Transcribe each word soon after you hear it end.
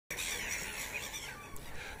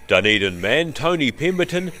Dunedin man Tony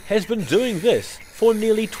Pemberton has been doing this for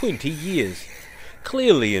nearly 20 years,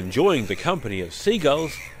 clearly enjoying the company of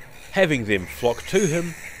seagulls, having them flock to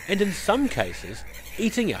him, and in some cases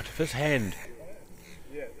eating out of his hand.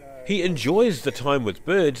 He enjoys the time with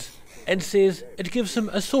birds and says it gives him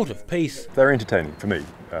a sort of peace. They're entertaining for me.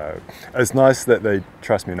 It's nice that they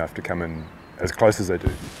trust me enough to come in as close as they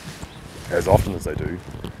do, as often as they do,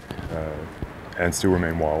 and still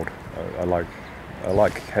remain wild. I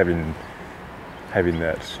like having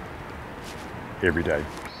that every day.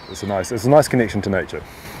 It's a nice connection to nature,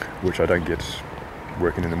 which I don't get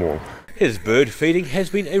working in the mall. His bird feeding has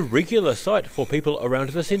been a regular sight for people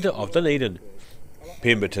around the centre of Dunedin.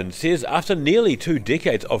 Pemberton says after nearly 2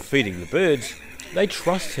 decades of feeding the birds, they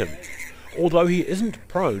trust him, although he isn't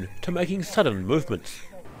prone to making sudden movements.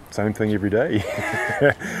 Same thing every day.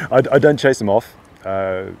 I don't chase them off.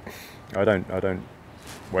 I don't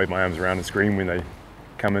wave my arms around and scream when they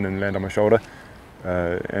come in and land on my shoulder.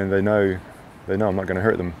 And they know I'm not going to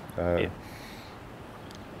hurt them.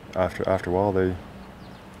 After a while, they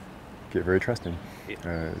get very trusting.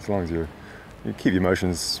 As long as you keep your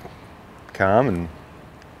emotions calm and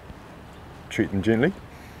treat them gently,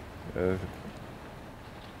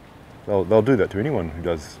 they'll do that to anyone who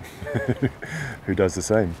does who does the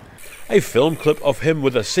same. A film clip of him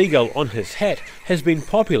with a seagull on his hat has been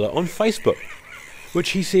popular on Facebook, which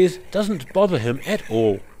he says doesn't bother him at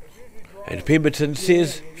all. And Pemberton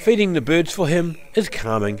says feeding the birds for him is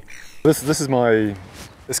calming. This is my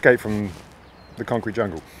escape from the concrete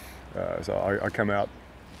jungle. So I come out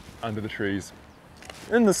under the trees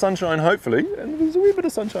in the sunshine, hopefully, and there's a wee bit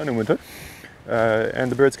of sunshine in winter,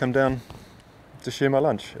 and the birds come down to share my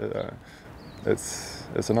lunch.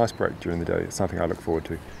 It's a nice break during the day. It's something I look forward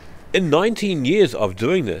to. In 19 years of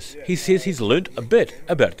doing this, he says he's learnt a bit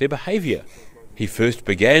about their behaviour. He first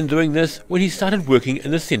began doing this when he started working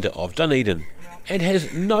in the centre of Dunedin, and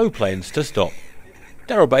has no plans to stop.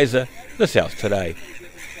 Daryl Baser, The South Today.